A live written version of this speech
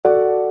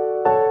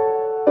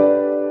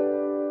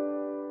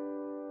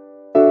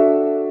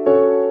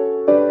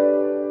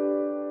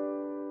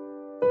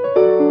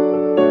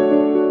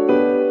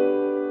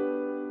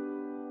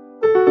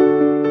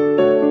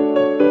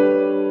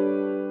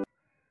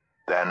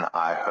Then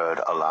I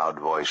heard a loud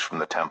voice from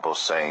the temple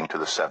saying to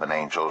the 7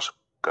 angels,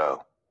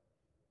 "Go,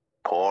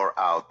 pour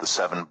out the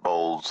 7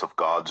 bowls of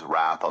God's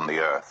wrath on the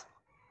earth."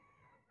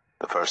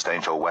 The first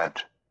angel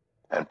went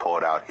and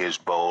poured out his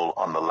bowl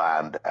on the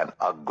land, and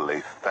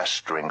ugly,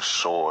 festering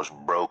sores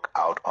broke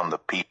out on the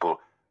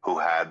people who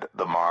had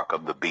the mark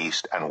of the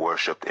beast and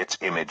worshipped its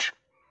image.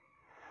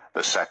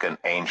 The second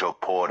angel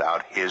poured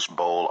out his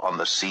bowl on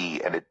the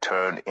sea, and it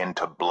turned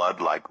into blood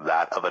like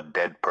that of a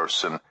dead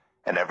person,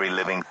 and every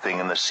living thing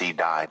in the sea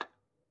died.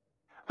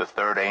 The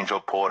third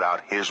angel poured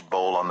out his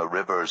bowl on the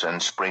rivers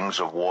and springs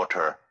of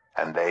water,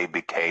 and they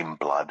became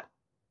blood.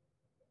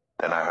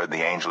 Then I heard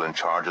the angel in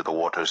charge of the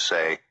waters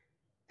say,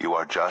 "You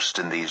are just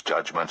in these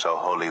judgments, O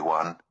Holy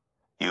One,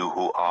 you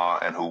who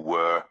are and who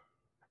were,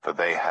 for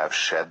they have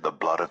shed the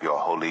blood of your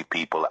holy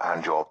people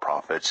and your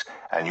prophets,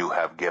 and you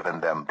have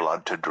given them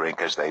blood to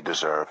drink as they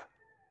deserve."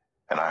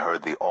 And I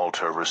heard the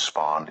altar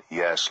respond,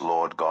 "Yes,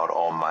 Lord God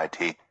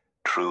Almighty,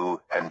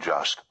 true and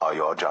just are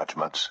your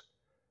judgments."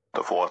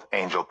 The fourth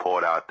angel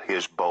poured out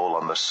his bowl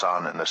on the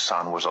sun, and the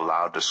sun was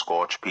allowed to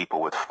scorch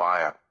people with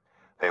fire.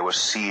 They were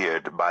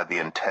seared by the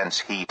intense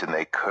heat, and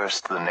they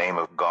cursed the name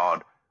of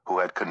God, who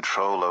had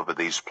control over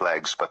these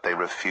plagues, but they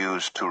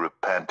refused to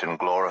repent and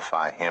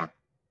glorify him.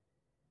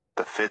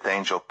 The fifth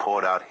angel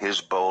poured out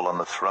his bowl on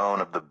the throne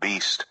of the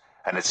beast,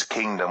 and its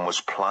kingdom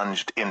was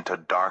plunged into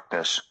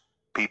darkness.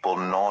 People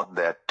gnawed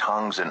their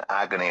tongues in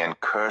agony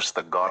and cursed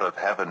the God of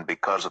heaven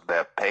because of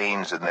their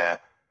pains and their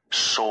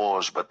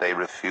sores, but they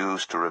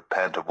refused to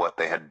repent of what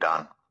they had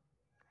done.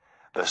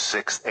 The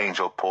sixth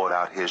angel poured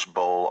out his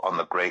bowl on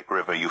the great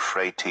river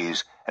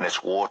Euphrates, and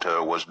its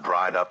water was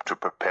dried up to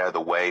prepare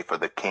the way for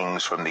the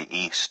kings from the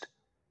east.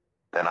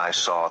 Then I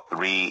saw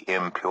 3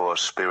 impure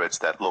spirits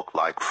that looked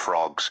like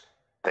frogs.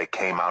 They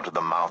came out of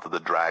the mouth of the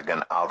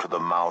dragon, out of the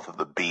mouth of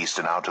the beast,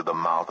 and out of the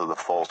mouth of the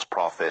false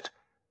prophet.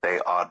 They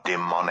are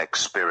demonic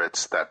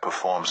spirits that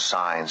perform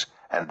signs,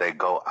 and they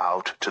go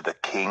out to the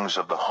kings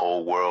of the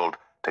whole world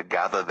to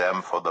gather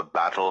them for the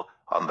battle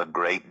on the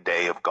great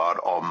day of God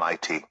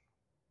Almighty.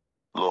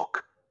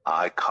 Look,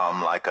 I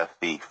come like a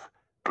thief.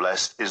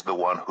 Blessed is the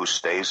one who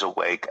stays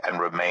awake and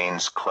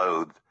remains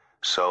clothed,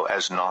 so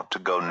as not to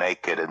go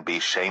naked and be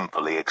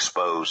shamefully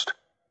exposed.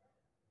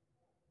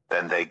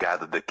 Then they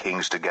gathered the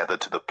kings together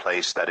to the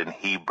place that in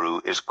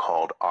Hebrew is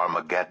called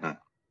Armageddon.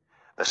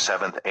 The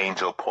 7th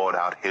angel poured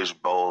out his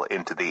bowl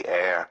into the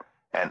air,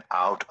 and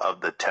out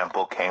of the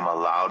temple came a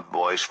loud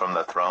voice from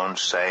the throne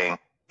saying,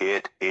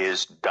 "It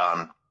is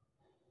done."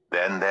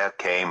 Then there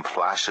came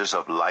flashes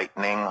of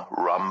lightning,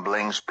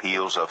 rumblings,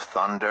 peals of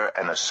thunder,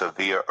 and a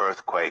severe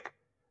earthquake.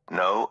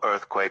 No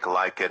earthquake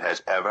like it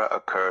has ever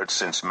occurred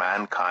since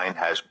mankind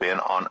has been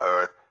on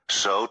earth.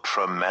 So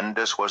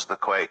tremendous was the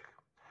quake.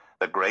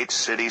 The great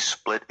city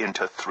split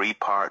into 3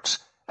 parts,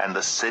 and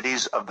the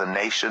cities of the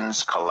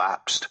nations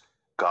collapsed.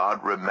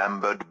 God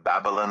remembered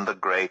Babylon the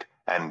Great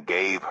and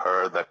gave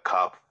her the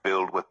cup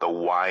filled with the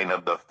wine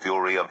of the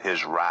fury of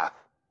his wrath.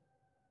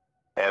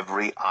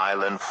 Every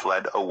island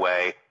fled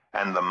away,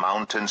 and the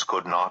mountains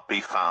could not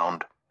be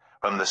found.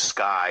 From the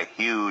sky,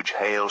 huge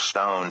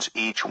hailstones,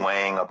 each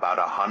weighing about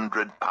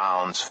 100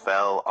 pounds,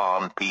 fell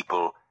on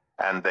people,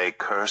 and they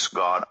cursed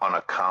God on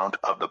account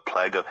of the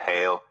plague of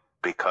hail,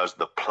 because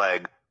the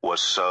plague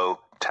was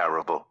so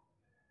terrible.